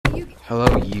Hello,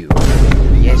 you.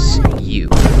 Yes, you.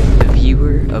 The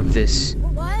viewer of this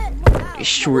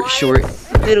short,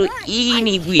 little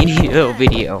weeny little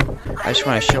video. I just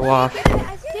want to show off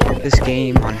this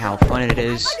game on how fun it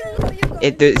is.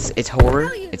 It's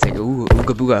horror. It's like ooh,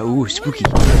 ooga booga, ooh, spooky.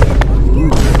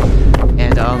 Ooh.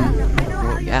 And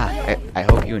well, yeah. I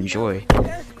hope you enjoy.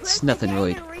 It's nothing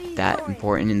really that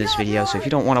important in this video, so if you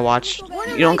don't want to watch,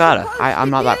 you don't gotta. I'm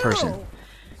not that person.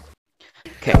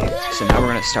 Okay, so now we're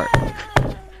gonna start.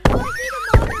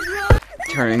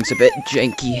 Turning's a bit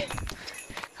janky.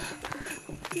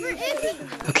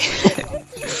 Okay.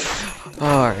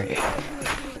 Alright.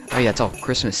 Oh yeah, it's all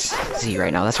Christmas-y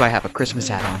right now. That's why I have a Christmas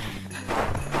hat on.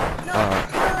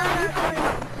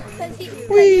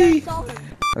 Whee!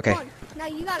 Okay.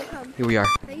 Here we are.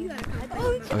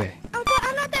 Okay.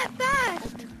 I'm not that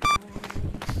fast.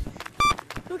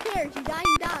 Who cares? You die,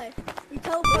 you die. You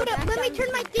teleport. Let me turn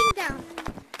my thing down.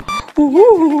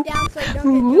 Ooh. Down so you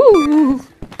don't get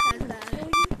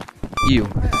You.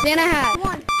 Santa hat.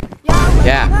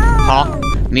 Yeah. Huh?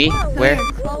 Me? Where?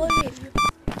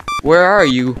 Where are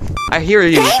you? I hear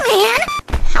you. Hey man!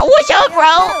 What's up,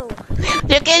 bro?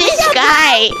 Look at this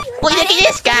guy! Look at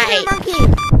this guy!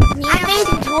 I'm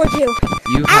facing towards you.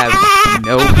 You have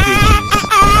no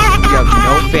bitches. You have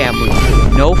no family,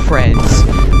 no friends.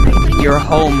 You're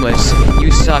homeless.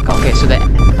 You suck. Okay, so that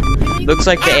looks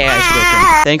like the AI is broken.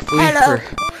 Thankfully for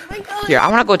here, I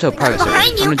want to go to a private server.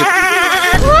 I'm gonna do...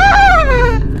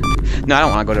 No, I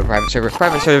don't want to go to a private server.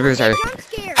 Private servers are.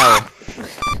 Oh.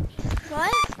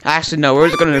 What? Actually, no. We're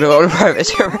just gonna go to a private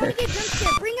server.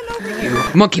 Bring him over here.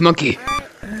 You monkey.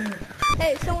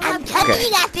 Hey, someone I'm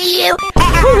coming after you!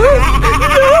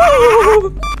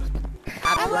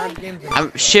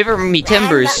 I'm shivering me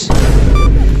timbers.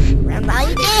 Run by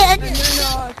you did!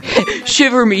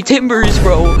 Shiver me timbers,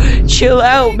 bro. Chill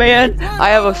out, man. I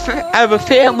have a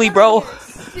family, bro.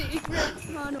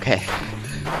 Okay.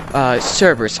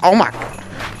 Servers. Oh my.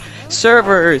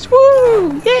 Servers.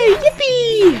 Woo! Yay!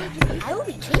 Yippee! I will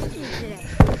be chasing you today.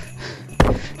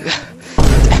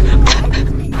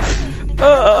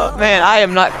 Oh man, I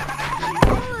am not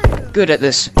good at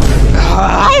this.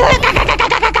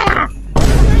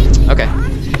 Okay.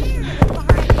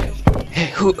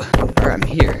 Hey, I'm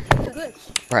here.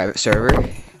 Private server.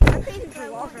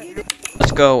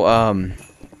 Let's go,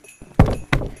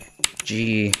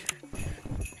 G-Man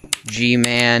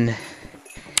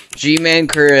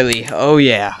Curly. Oh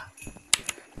yeah.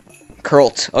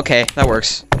 Curlt. Okay, that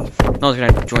works. I was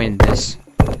gonna join this.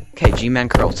 Okay, G-Man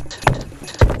Curlt.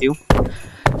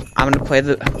 I'm gonna play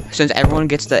since everyone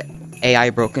gets the AI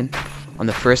broken on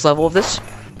the first level of this,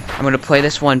 I'm gonna play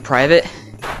this one private,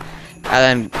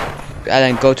 and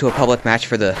then go to a public match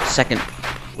for the second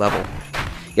level.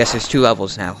 Yes, there's 2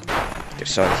 levels now.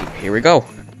 So here we go.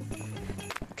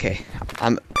 Okay,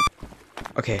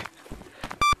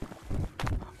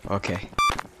 okay.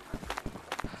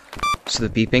 So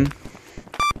the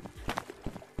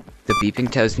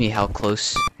beeping tells me how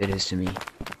close it is to me.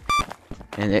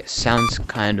 And it sounds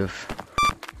kind of...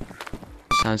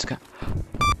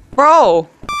 Bro!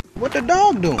 What the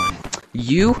dog doing?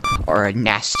 You are a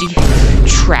nasty, you're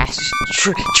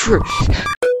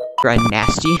a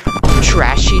nasty,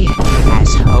 trashy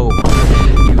asshole.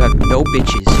 You have no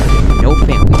bitches, no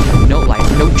family, no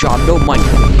life, no job, no money.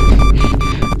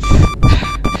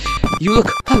 You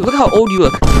look how old you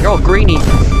look. You're all grainy.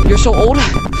 You're so old.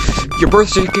 Your birth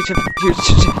certificate.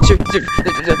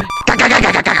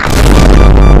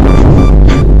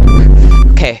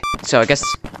 Okay, so I guess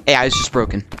AI is just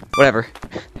broken. Whatever.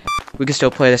 We can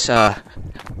still play this,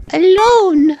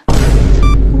 alone.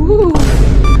 Woo.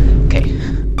 Okay.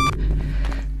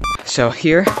 So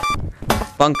here,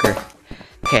 bunker.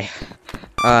 Okay.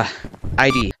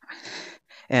 ID.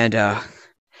 And,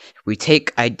 we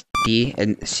take ID,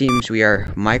 and it seems we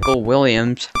are Michael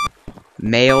Williams,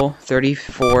 male,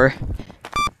 34.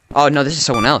 Oh, no, this is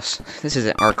someone else. This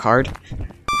isn't our card.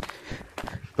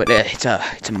 But, it's a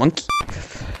monkey.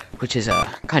 Which is a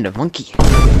kind of monkey.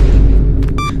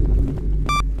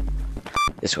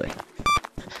 This way.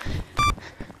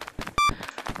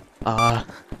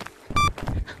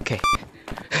 Okay.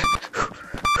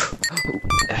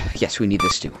 Yes, we need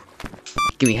this too.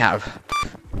 Give me half.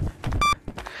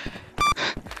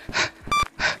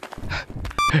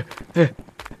 You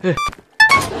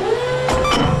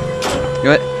know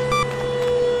what?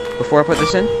 Before I put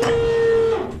this in,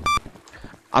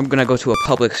 I'm gonna go to a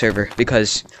public server,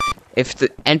 because if the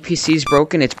NPC is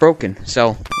broken, it's broken.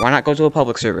 So why not go to a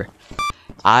public server?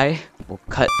 I will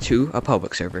cut to a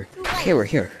public server. Okay, we're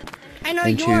here. I know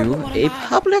Into a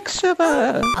public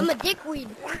server. I'm a dickweed.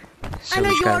 So we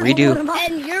just gotta redo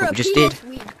what we just did.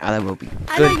 That will be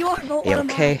good. Yeah,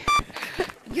 okay.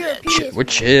 We're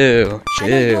chill.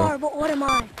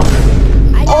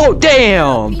 Oh,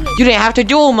 damn! You didn't have to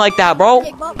do them like that, bro.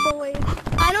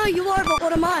 I know you are, but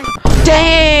what am I?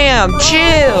 Damn!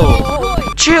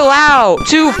 Chill! Chill out!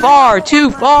 Too far!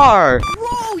 Too far!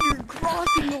 Bro, you're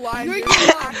crossing the line. You're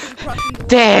not crossing the line.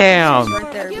 Damn!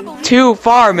 Too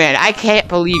far, man. I can't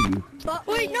believe you.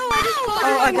 Wait, no, I just thought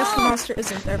I guess the monster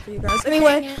isn't there for you guys.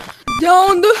 Anyway,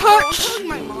 down the hatch!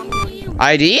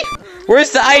 ID? Where's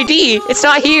the ID? It's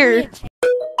not here.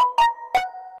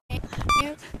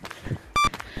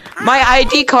 My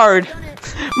ID card.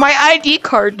 My ID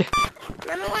card.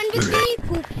 Remember when you say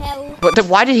poop hell? But then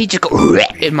why did he just go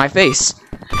in my face?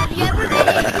 Have you ever been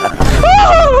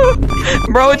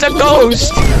Bro, it's a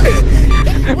ghost.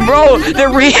 Bro, they're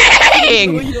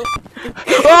reacting.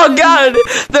 Oh god,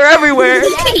 they're everywhere.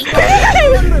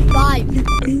 number 5?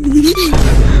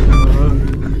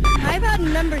 I've had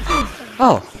number 6.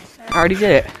 Oh, I already did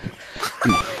it.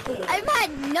 I've had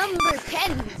number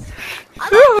 10s.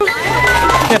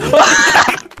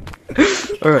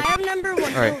 I have number 1.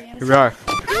 Alright, here we are. I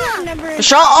have number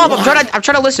Shut up! I'm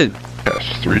trying to listen. Yes,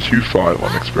 325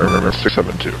 on experiment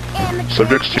 672.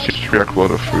 Subjects to react a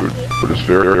lot of food, but is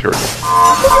very irritable.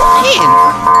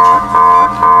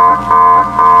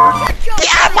 Get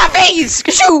out of my face!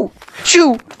 Shoo!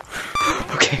 Shoo!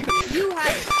 Okay. You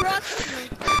have trust me.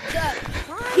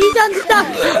 He's unstuck.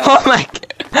 Oh my god.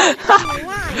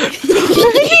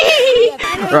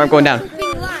 Alright, I'm going down.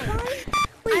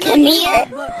 Come here.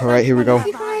 Alright, here we go.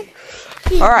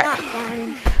 Alright.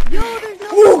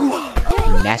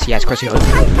 Nasty ass Chrissy. No!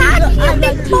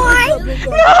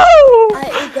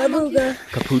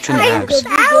 Capuchin abs.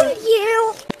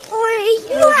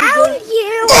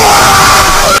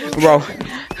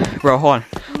 Bro, hold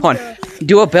on.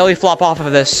 Do a belly flop off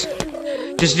of this.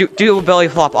 Just do a belly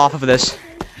flop off of this.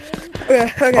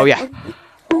 Okay. Oh yeah.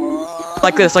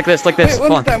 Like this. Wait,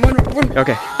 Hold on.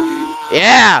 Okay.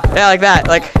 Yeah, like that.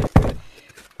 Like.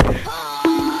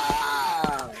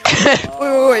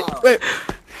 Wait.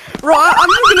 Bro, I'm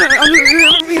gonna.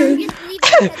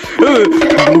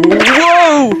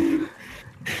 Whoa!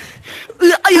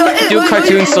 Do a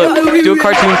cartoon slip.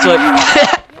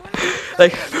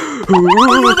 Like.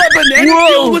 That banana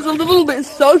peel was a little bit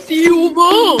saucy.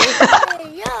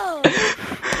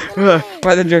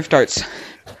 Right, the drift starts.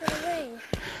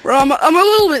 Bro, I'm a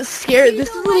little bit scared. This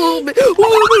is a little bit. Oh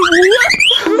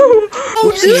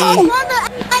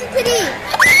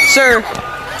Sir.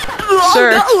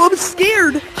 Sir. no, I'm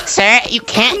scared. Sir, you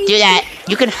can't do that.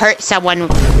 You can hurt someone.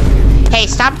 Hey,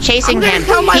 stop chasing him.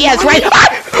 tell my He has mom. right.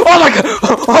 Oh my god!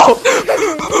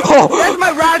 Oh! That's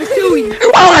my ratatouille.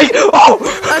 Oh my! Oh!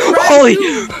 That's right. Holy!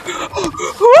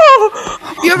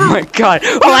 You ever Oh my god!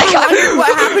 Oh my god! wonder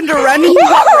what happened to Remy? He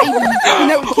got rabies.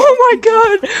 No, Oh my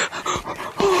god!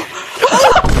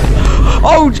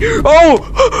 Oh!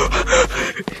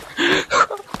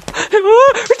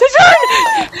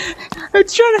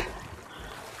 It's trying to.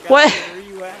 What? Where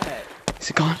you at? Is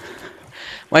it gone? Am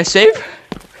I safe?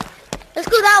 Let's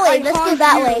go that way. Let's go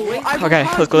that way. Okay,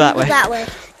 let's go that way. That way.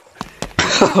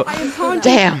 I am taunting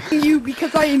Damn. you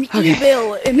because I am Okay.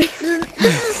 evil. And This is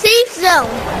a safe zone.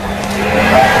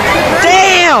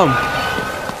 Damn!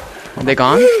 Are they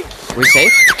gone? Are we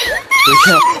safe?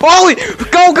 Holy!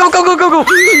 Go!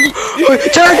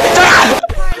 Turn!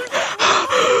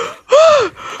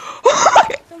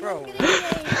 Bro,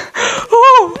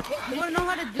 Oh! You wanna know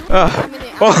how to do it?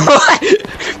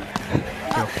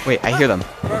 Yo, wait, I hear them.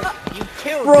 you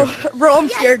killed him. bro, I'm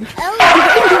scared.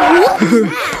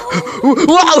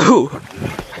 Whoa!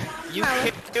 You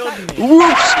killed me.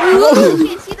 Whoops!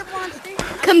 Can't see the monster.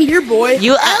 Come here, boy.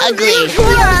 You are ugly.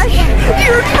 trash.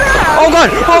 You're trash. Oh god!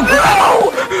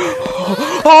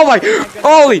 Oh my!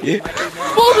 Holy!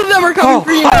 Both of them are coming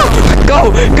for you.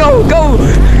 Go!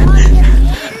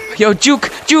 Yo, juke!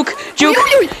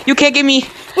 You can't get me!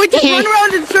 Wait, just run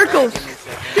around in circles.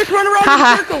 Just run around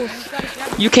Haha. in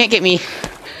circles. You can't get me!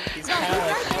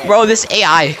 Bro, this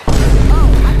AI!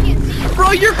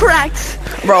 Bro, you're cracked.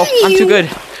 Bro, I'm too good.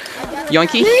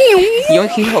 Yoinky?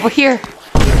 Yoinky, over here!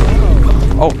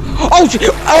 Oh!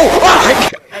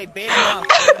 Hey, bait him off.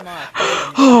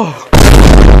 Oh!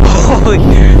 Holy!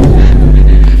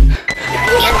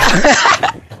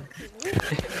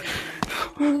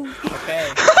 Okay.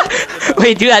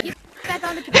 Wait, do that!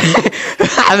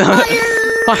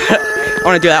 I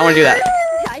wanna do that,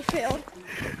 I failed.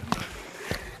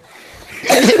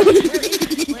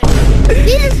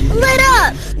 They just split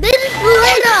up.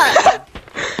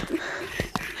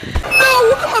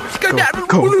 No, I'm scared.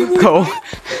 Go!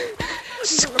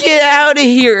 Just get out of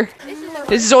here!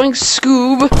 Zoink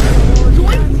Scoob.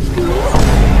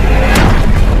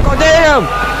 God damn!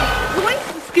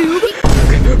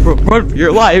 Run for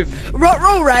your life.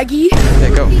 Rut-row, Raggy. There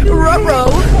they go. Rut-row.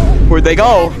 Where'd they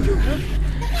go?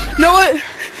 Know what?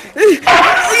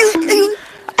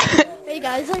 Hey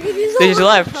guys, I could use They just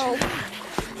left. help.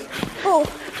 Oh.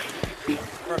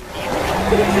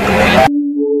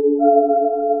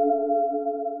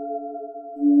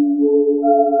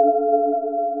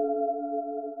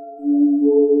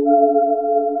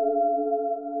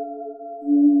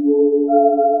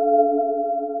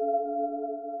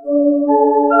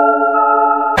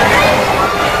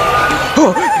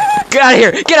 Oh, get out of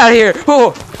here! Get out of here!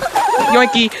 Oh,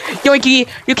 yoinky, yoinky!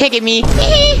 You can't get me!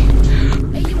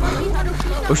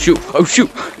 Oh shoot! Oh shoot!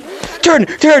 Turn!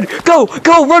 Turn! Go!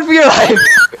 Go! Run for your life!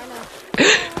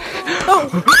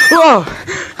 Oh!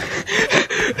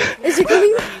 Is it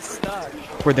coming?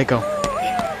 Where'd they go?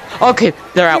 Okay,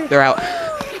 they're out. They're out.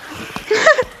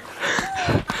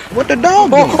 What the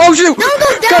dog? Oh! Oh shoot!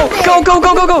 Go! Go! Go!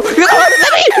 Go! Go! Go!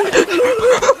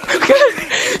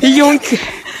 Yoink!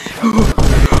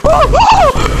 Oh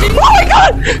my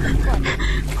god!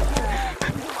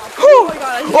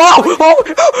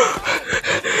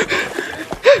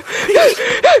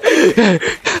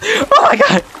 Oh my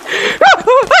god!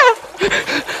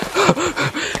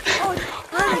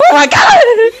 Oh my god!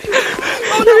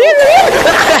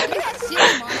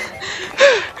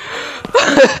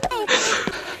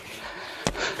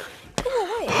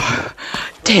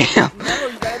 Damn!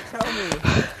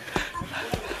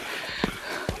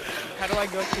 How do I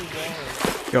go through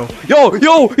walls?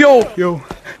 Yo! Yo!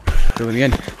 Let me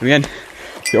in. Let me in.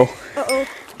 Yo.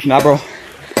 Nah, bro.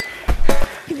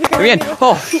 Let me in.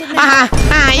 Oh.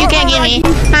 You can't get me.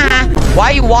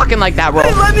 Why are you walking like that, bro?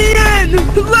 Let me in!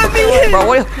 Let me in!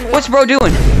 Bro, what's bro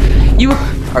doing? You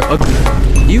are ugly.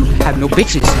 You have no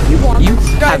bitches. You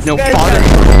have no father.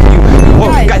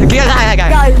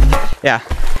 Guys, Yeah.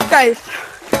 guys,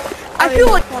 I feel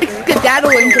like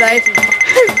skedaddling today.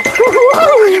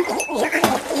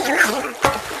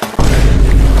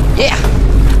 Yeah.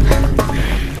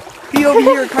 You over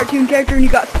here, a cartoon character, and you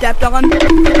got stepped on.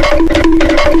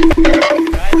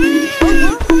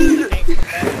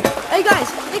 Hey guys.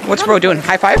 What's bro doing?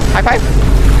 High five? High five?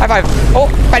 High five. Oh,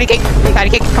 patty cake. Patty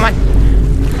cake. Come on.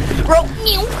 Bro,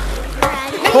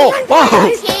 Oh, whoa.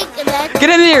 Get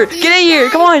in here. Get in here.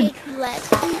 Come on. Let's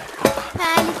eat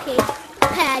patty cake.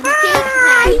 Patty cake.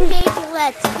 Patty cake.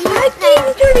 Let's eat patty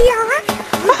cake.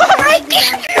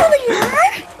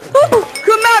 oh,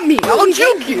 come at me, I'll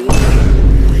choke you.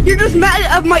 You're just mad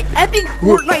at my epic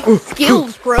Fortnite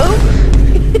skills, bro.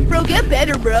 Bro, get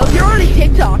better, bro. You're on a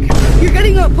TikTok. You're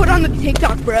getting put on the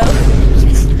TikTok, bro.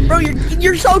 Bro,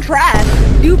 you're so trash.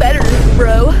 Do better,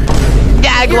 bro.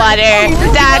 Dog water.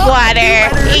 Dog water.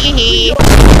 Hee hee.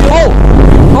 Oh,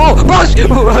 bro.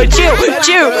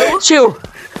 Chill.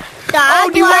 Oh,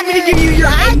 do you want me to give you your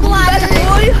ankle better,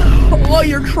 boy? Oh,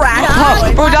 you're trash.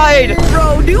 Oh, bro died.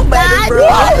 Bro, do better, bro. Do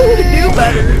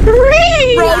better. Bro, do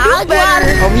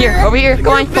better. Over here.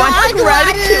 Come on.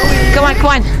 Ratatouille. Come on.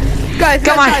 Guys,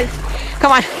 Come on. guys.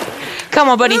 Come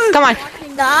on, buddy. Come on.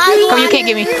 Come, you can't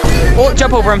get me. Oh,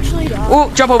 jump over him. Oh,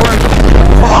 jump over him.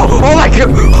 Oh my god.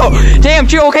 Oh, damn,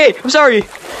 chill. Okay, I'm sorry.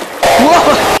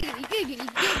 Whoa.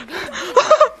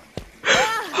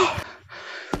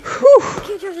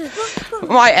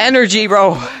 My energy,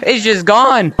 bro, it's just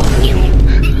gone.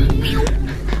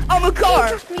 I'm a car.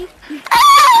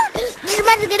 You're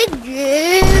about to get a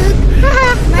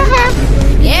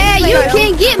Yeah, you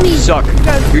can't get me. Suck.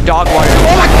 Your dog water. Oh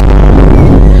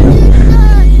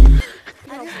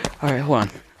my. Alright, hold on.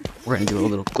 We're gonna do a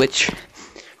little glitch.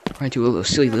 We're gonna do a little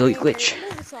silly little glitch.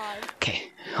 Okay,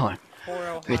 hold on.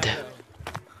 Right there.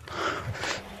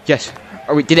 Yes.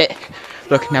 Oh, we did it.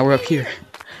 Look, now we're up here.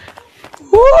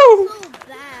 Woo!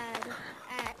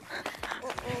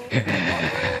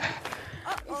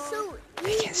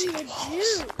 They can't see the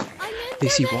walls. They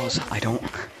see walls. I don't.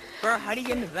 Bro, how do you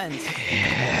get in the vents?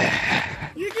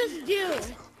 You just do.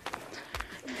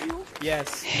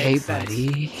 Yes. Hey, makes sense.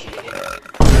 buddy.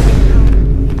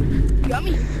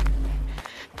 Yummy.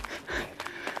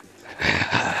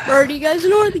 Bro, do you guys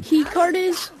know where the key card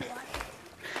is?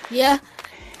 Yeah.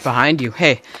 Behind you.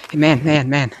 Hey,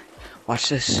 man. Watch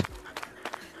this.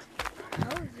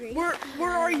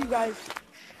 Where are you guys?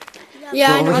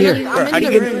 Yeah, I Over know. here. How do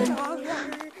you get in?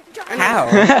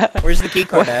 How? Where's the key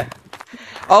card at?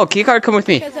 Oh, keycard, come with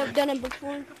me. Because I've done it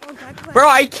before. Bro,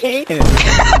 I can't.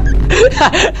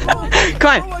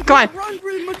 Come on.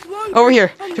 Over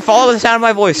here. To follow the sound of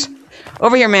my voice.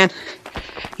 Over here, man.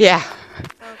 Yeah.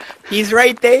 He's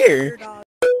right there.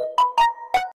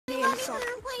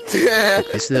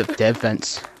 This is the dev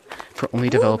vents for only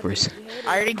developers.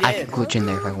 I already I can did. glitch in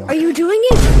there if I want. Are you doing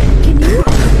it? Can you?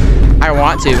 I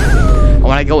want to. I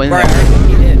want to go in Bro, I there.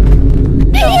 already did.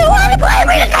 Do you want to play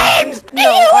video games? Do you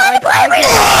want to play video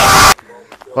games?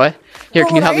 What? Here,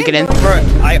 can you help me get in? Bro,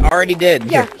 I already did.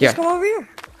 Yeah, Here. just come over here.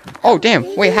 Oh,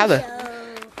 damn. Wait, how the...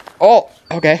 Oh,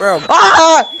 okay. Bro.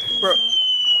 Ah! Bro.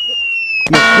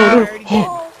 No, no,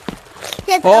 no.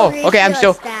 That's Oh, how okay, I'm Rich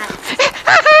still- does that.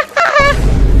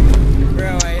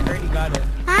 Bro, I already got it.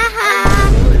 Ha ha,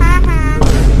 ha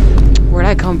ha. Where'd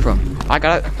I come from? I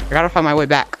gotta find my way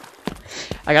back.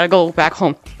 I gotta go back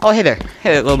home. Oh, hey there.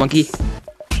 Hey there, little monkey.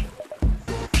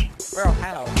 Bro,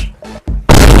 how?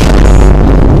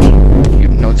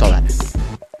 No one saw that.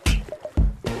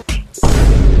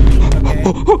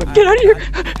 Okay. Get out of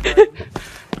here!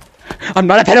 I'm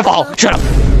not a pedophile! Shut up!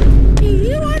 Do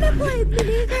you want to play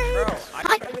video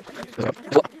games?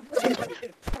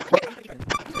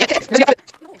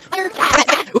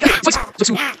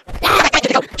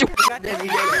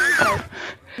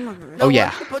 Oh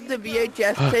yeah. Put the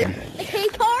VHS tape. Hey,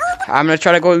 Carl? I'm gonna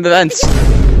try to go in the vents.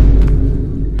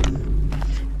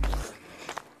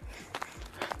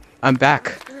 I'm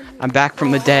back. I'm back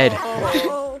from the dead.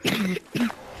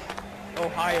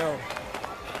 Ohio.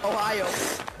 Ohio.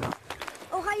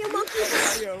 Ohio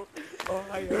monkeys.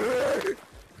 Ohio.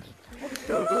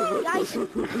 Guys,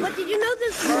 but did you know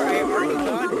this? Alright, we're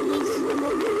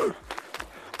done.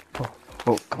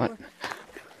 Oh, come on.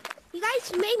 You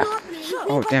guys may not believe me,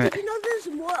 Oh, but damn did it. you know there's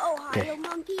more Ohio Okay.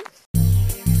 monkeys?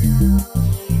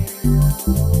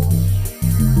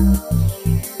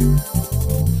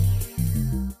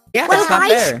 Yeah, Well, it's not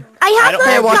guys, there. I have don't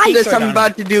Hey, a watch guys. this. I'm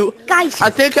about to do. Guys, I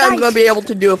think I'm gonna be able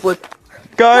to do a flip.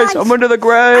 Guys, I'm under the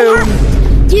ground.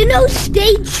 Do you know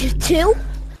stage 2?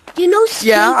 Do you know stage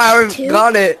Yeah, I already 2?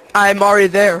 got it. I'm already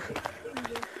there.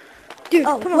 Dude,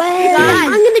 oh, well,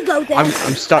 I'm gonna go there. I'm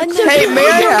stuck. Hey, may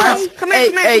I ask? Come here, Hey,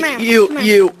 come here, hey, come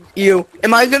here, you.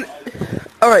 Am I gonna?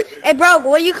 All right. Hey, bro,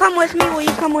 will you come with me? Will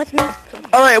you come with me?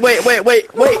 All right. Wait.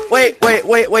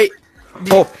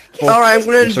 Oh, All right. I'm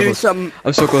gonna I'm so do close. some.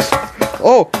 I'm so close.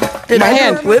 Oh, Did my I do a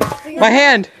hand. flip? My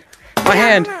hand. My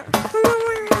hand.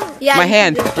 Yeah, My you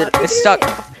hand. can do it. It's stuck.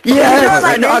 Yes,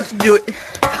 I know how to do it.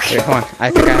 Wait, hold on. I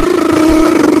think I.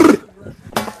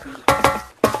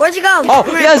 Where'd you go? Oh,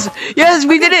 yes, yes,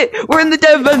 we did it. We're in the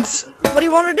dev vents. What do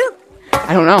you want to do?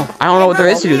 I don't know. I don't know what there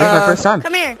is to do. This is my first time.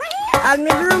 Come here.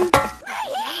 Admin room.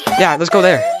 Yeah, let's go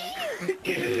there.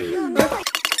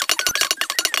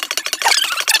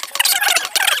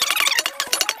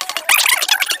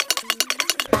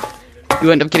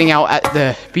 You end up getting out at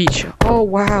the beach. Oh,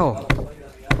 wow.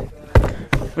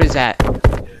 What is that?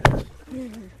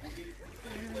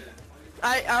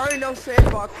 I already know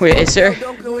sandbox. Wait, is there?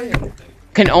 Don't go in.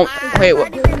 Can wait,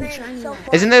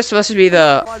 isn't there supposed to be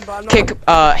the kick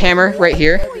hammer right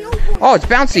here? Oh, it's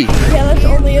bouncy. Yeah, that's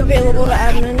only available to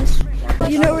admins.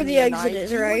 You know where the exit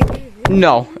is, right?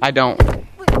 No, I don't.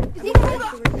 You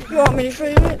want me to show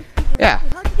you it? Yeah.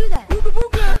 How'd you do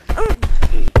that?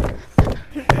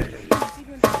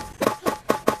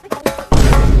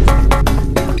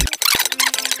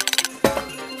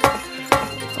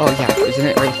 Oh yeah, isn't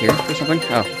it right here or something?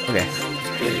 Oh, okay.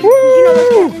 Did you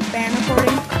know this is band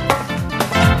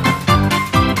recording?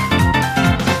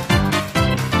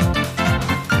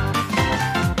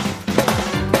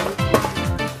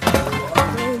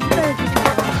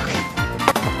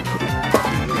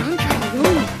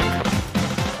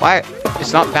 Why?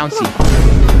 It's not bouncy.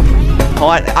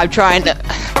 Hold on, I'm trying to.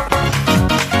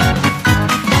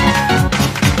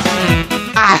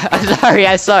 Ah, I'm sorry,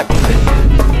 I suck.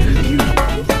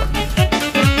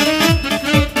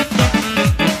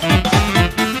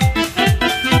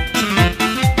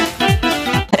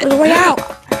 There's a way out.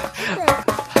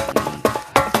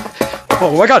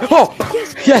 Oh my god! Oh!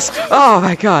 Yes! Oh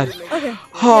my god! Okay.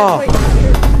 Oh! Wait.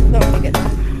 No, you get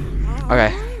that.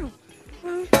 Okay.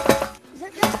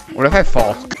 What if I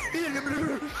fall?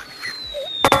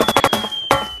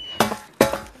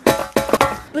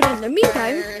 But in the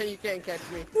meantime, You can't catch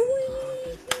me.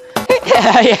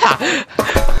 Yeah!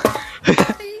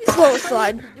 slow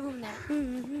slide.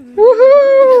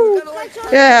 Woohoo!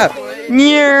 Yeah!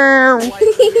 Meow!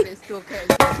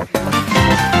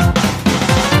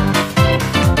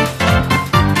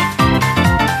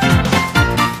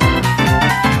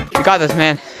 You got this,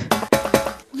 man.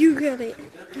 You get it.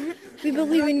 We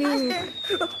believe in you.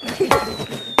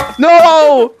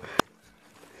 No!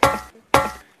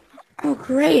 Oh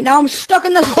great, now I'm stuck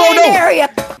in the sand no.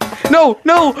 area. No!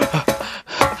 No!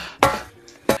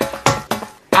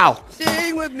 Ow!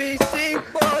 Sing with me, sing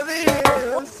for the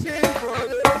hills, sing for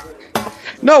the.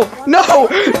 No! No!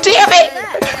 Damn it!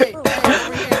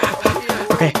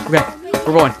 Okay,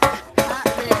 we're going.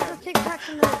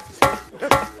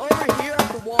 Over here at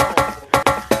the wall.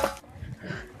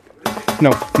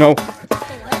 No, no.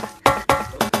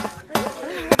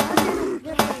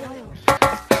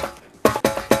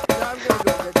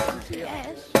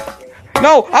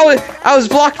 No! I was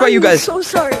blocked by you guys. So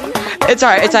sorry. It's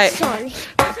alright, it's alright. Sorry.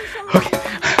 Okay.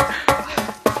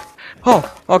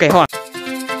 Oh, okay, hold on.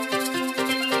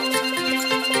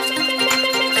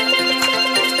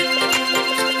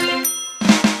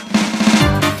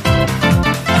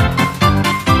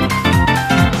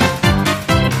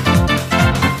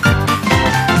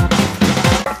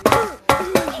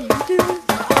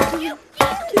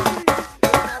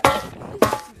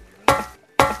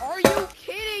 Are you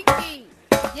kidding me?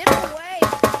 Get away.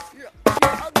 You're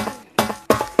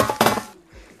ugly.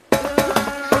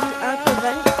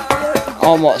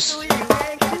 Almost.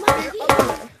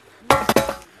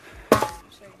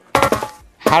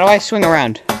 How do I swing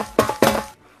around?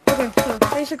 Okay, so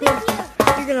basically,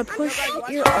 you're gonna push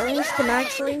your arms to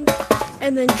max length,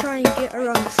 and then try and get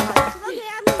around the side. Okay,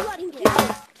 I'm running too.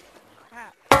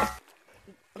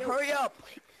 Hurry up.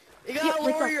 You gotta Yep,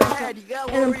 like lower that, your like head. that. You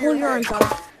gotta And lower then pull your head. arms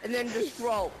up. And then just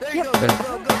roll. There you Yep. go. Go.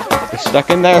 It's stuck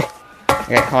in there.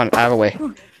 Okay, hold on, out of the way.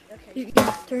 You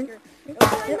can turn. Yep,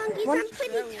 one. I'm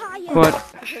pretty tired. What?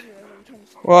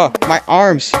 Whoa, my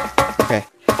arms. Okay.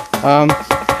 How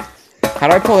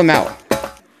do I pull them out?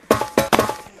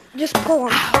 Just pull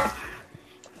on.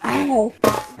 Ow.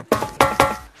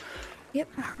 Yep,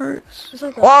 it hurts. Just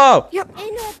like that. Whoa! Yep.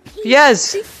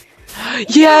 Yes!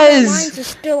 Mine's Yes! is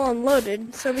still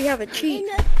unloaded, so we have a cheat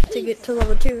to get to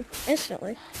level 2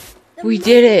 instantly. We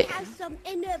did it! Have some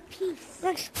inner peace.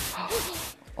 Nice.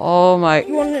 Oh my.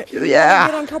 You want to Yeah.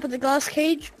 get on top of the glass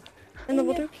cage in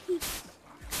level 2?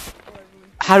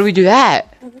 How do we do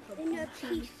that? Inner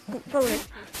peace. Follow me.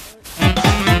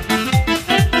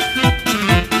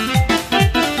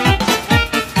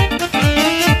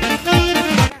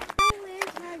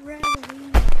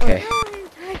 Okay.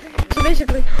 So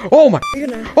basically, Oh my. you're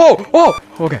gonna. Oh!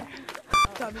 Okay.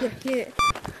 Yeah.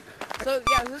 So,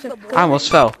 yeah, this is the I almost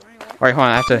fell. Alright, hold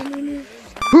on, I have to.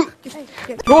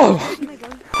 Whoa!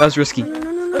 That was risky.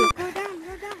 No.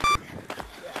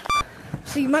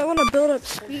 So you might want to build up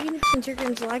speed since your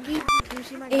game's laggy.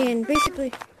 And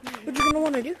basically, what you're gonna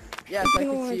want to do Yes, is I you're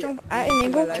gonna can want see to it. jump at an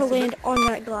angle to land on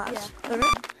that glass. Alright?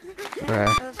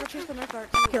 Alright.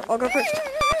 Here, I'll go first.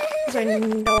 Because I know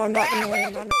I'm not gonna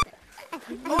land on it.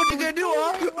 Oh, what you gonna do,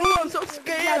 huh? Oh, I'm so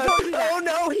scared. Oh,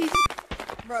 no, he's...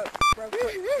 Bro,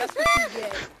 that's what you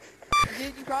get.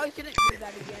 You probably shouldn't do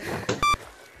that again.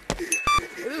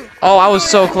 Ooh. Oh, I was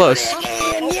so close.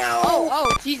 Oh,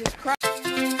 Jesus Christ.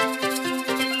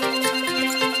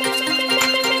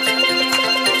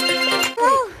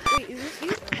 Wait, is this you?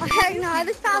 Okay, no, I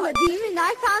just found a demon.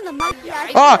 I found a monkey.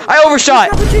 Oh, I overshot!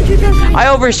 Capuchin 2000. I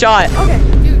overshot! Okay,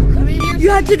 Dude, come in here. you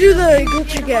had to do the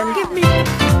glitch again. Give me.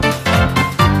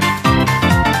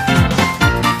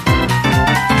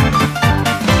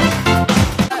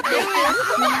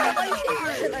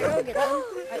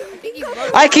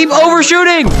 I keep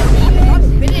overshooting!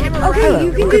 Okay,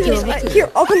 you can do this. Here,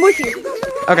 I'll come with you.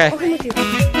 Okay. I'll come with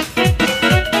you.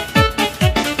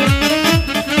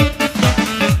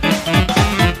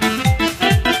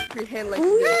 Your hand like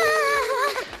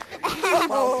this.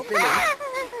 Uh-oh.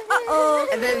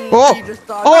 And then Oh! you just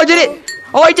thought, Oh, I did it!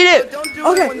 Oh, I did it! Don't do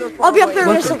Okay, it when they're I'll be far up there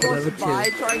away. in a second. Close by,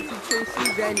 trying to chase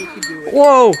you, then you can do it.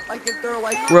 Whoa! Like if they're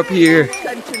like We're up here.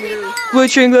 centimeters.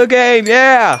 Glitching the game,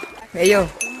 yeah! Hey yo,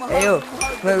 look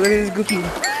at this goofy.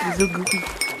 He's so goofy.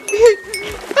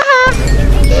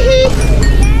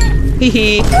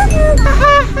 Hee Come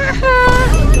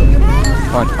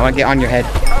on, I wanna get on your head.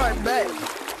 Alright, bet.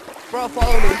 Bro,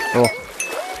 follow me. Oh.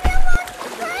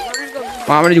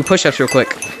 Well, I'm gonna do push-ups real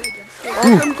quick.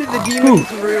 Welcome to the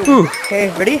demon's room. Ooh, Hey,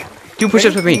 ready? do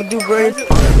push-ups with me. Do birds.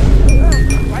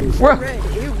 Where?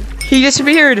 Ew. He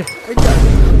disappeared.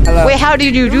 Hello. Wait, how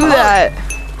did you do that?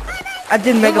 I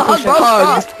did mega push-ups.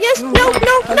 Hug. Yes, no.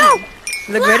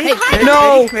 Look ready?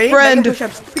 No, Ready? friend. Mega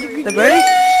push-ups. Look ready?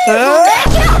 Kill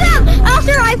them! I'll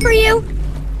survive for you.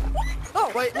 Oh,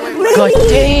 wait. God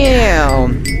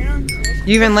damn!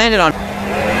 You even landed on.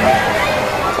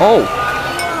 Oh.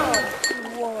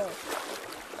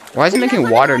 Why is it making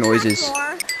water noises?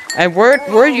 And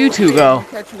where'd you two go?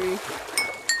 Catch me.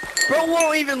 Bro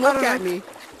won't even look at me.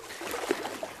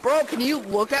 Bro, can you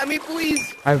look at me,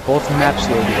 please? I have both maps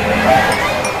loaded.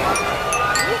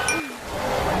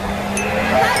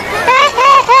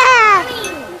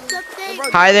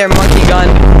 Hi there, monkey gun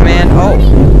man. Oh,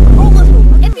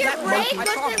 If you're brave,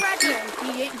 go to the red room.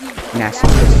 nasty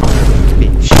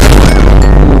bitch.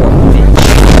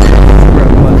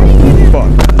 Fuck.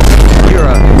 You're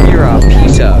a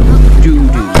piece of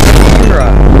doo-doo. You're a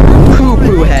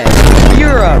poo-poo head.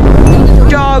 You're a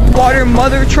dog, water,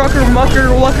 mother, trucker, mucker,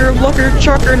 lucker, lucker,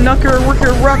 chucker, nucker,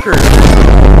 wicker, rucker.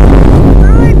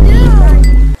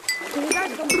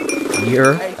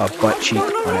 You're a butt cheek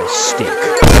on a stick.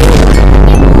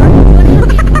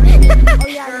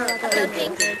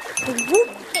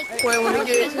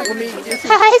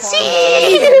 I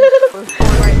see you.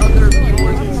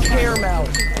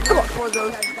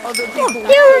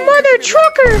 You're a mother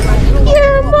trucker.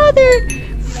 You're a mother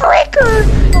fricker.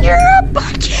 You're a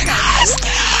bunch of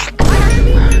stick.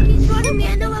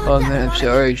 Oh man, I'm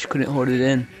sorry, I just couldn't hold it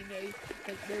in.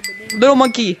 Little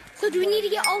monkey! So do we need to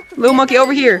get all Little monkey,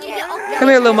 over here! Come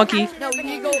here, little monkey!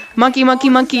 Monkey, monkey,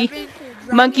 monkey!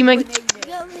 Monkey, monkey!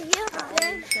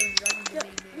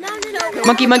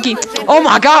 Monkey, monkey! Oh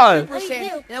my god!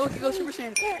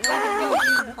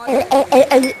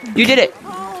 You did it!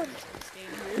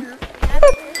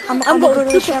 I'm going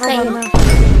to the shadow now.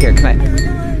 Here, come on.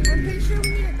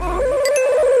 I'm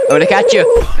gonna catch you!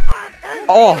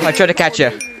 Oh, I tried to catch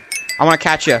you. I wanna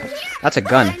catch you. That's a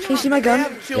gun. Can you see my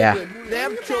gun? Yeah. They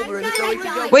have children, so we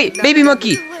can go. Wait, baby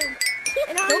monkey!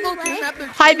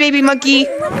 Hi, baby monkey!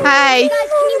 Hi!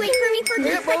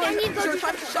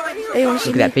 Hey, you want to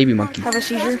see Look at that baby monkey. have a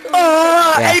seizure?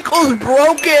 Yeah. Ankle's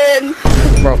broken.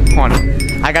 Bro, hold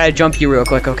on. I gotta jump you real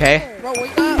quick, okay? Bro,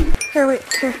 wake up. Here, wait,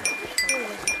 here.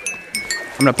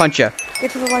 I'm gonna punch you.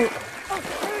 Get to the light.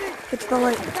 Get to the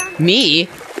light. Me?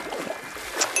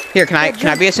 Here, can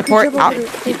I be a support?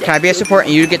 Can I be a support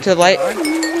and you get to the light?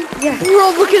 Yeah.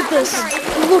 Bro, look at this.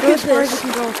 Look at this.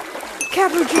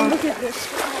 Capuchin, look at this.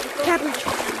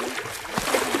 Capuchin.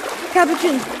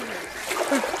 Capuchin.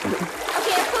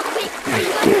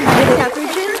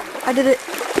 Capuchin. I did it.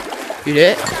 You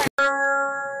did it?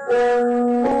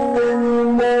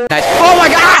 Nice. Oh my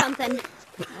god!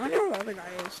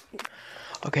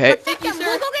 Okay.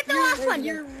 We'll go get the last one.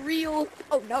 You're real.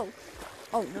 Oh no.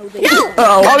 Oh no, they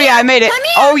Oh yeah, I made it.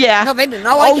 Oh yeah. No, they didn't.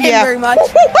 I like Oh, him yeah. very much.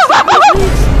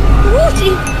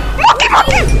 Monkey,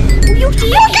 monkey!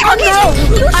 Yoshi! Monkey, monkey!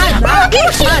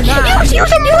 Yoshi! You're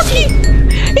a monkey!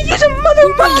 You're a mother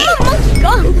monkey!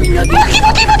 Monkey, monkey,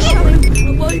 monkey!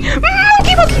 Monkey,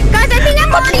 monkey! Guys, I think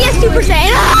I'm already at 2%.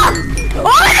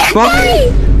 Oh, Monkey.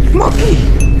 Monkey.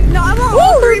 No, I'm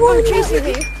all three people chasing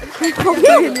me. there's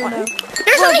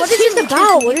What is this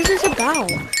about? What is this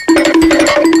about?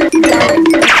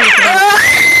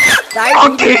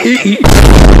 Monkey.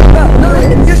 No,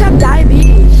 just have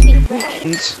diabetes. I'm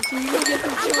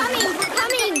coming, we're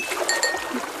coming!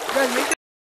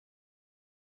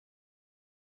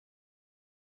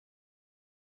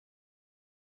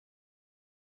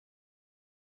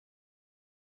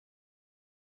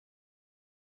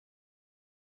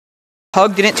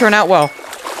 Hug didn't turn out well.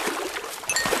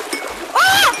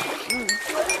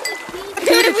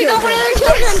 Dude, if we go for another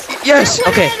children! Yes.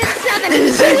 Okay.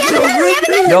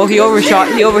 7! No, he overshot.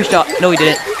 He overshot. No, he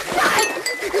didn't.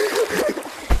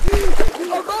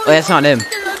 Oh, that's not him.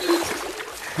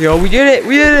 Yo, we did it.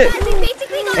 We did it.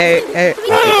 Hey, hey.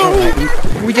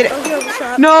 We did it.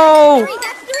 No.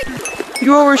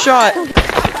 You overshot.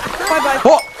 Bye-bye.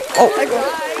 Oh. Oh.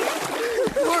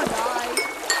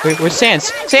 Wait, where's Sans?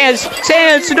 Sans!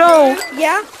 Sans! No!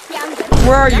 Yeah?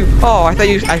 Where are you? Oh, I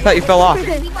thought you fell off.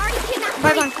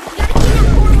 Bye-bye.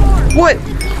 What?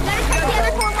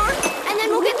 And then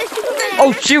we'll get this super banana.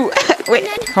 Oh shoot! Wait,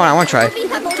 hold on, I wanna try.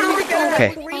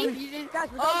 Okay.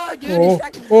 Oh,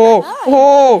 oh,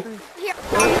 oh!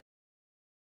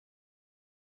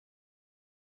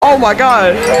 Oh my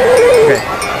god! Okay.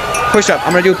 Push up.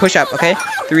 I'm gonna do a push up, okay?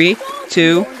 3,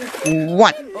 2,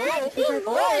 1.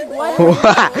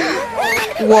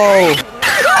 Whoa!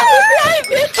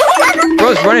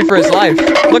 Bro's running for his life.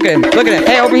 Look at him. Look at him.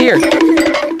 Hey, over here.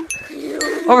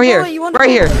 Over here. Right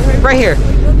here. Right here.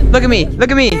 Look at me. Look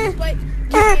at me.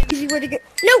 Easy way to get.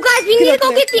 No, guys, we need to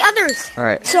go get the others. All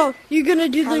right. So, you're gonna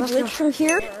do the glitch from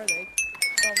here?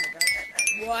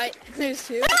 What? There's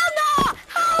two.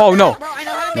 Oh no. Bro, I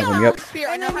know how to Never make me up. spear.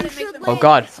 I know how to make them. Oh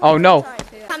god. Oh no.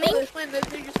 Coming?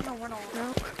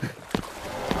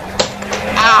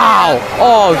 Ow!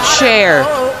 Oh, chair.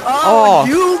 Oh.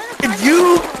 You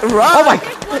run. Oh my.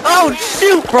 Oh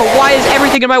shoot. Bro, why is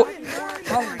everything in my?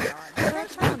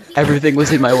 Everything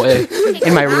was in my way.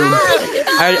 In my room.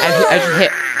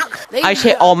 I just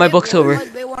hit all my books over.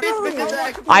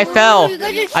 I fell.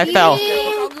 I fell.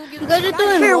 You guys are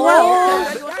doing Farewell.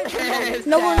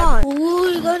 No, we're not. Ooh,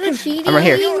 you guys are cheating. I'm right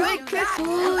here.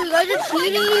 Ooh, you guys are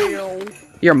cheating.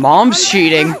 Your mom's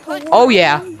cheating. Oh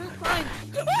yeah.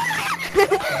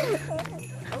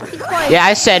 Yeah,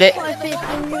 I said it.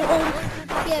 15-year-old.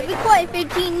 Yeah, be quiet,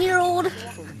 15-year-old.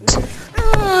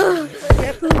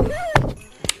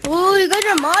 Oh, you guys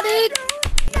are modded.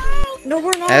 No,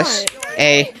 we're not.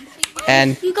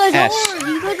 S-A-N-S. You guys are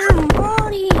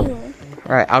modding.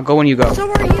 Alright, I'll go when you go. So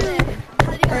are you.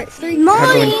 Alright, 3,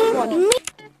 Modding. 2, 1.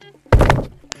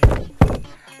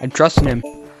 I'm trusting him.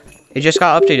 It just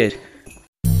got updated.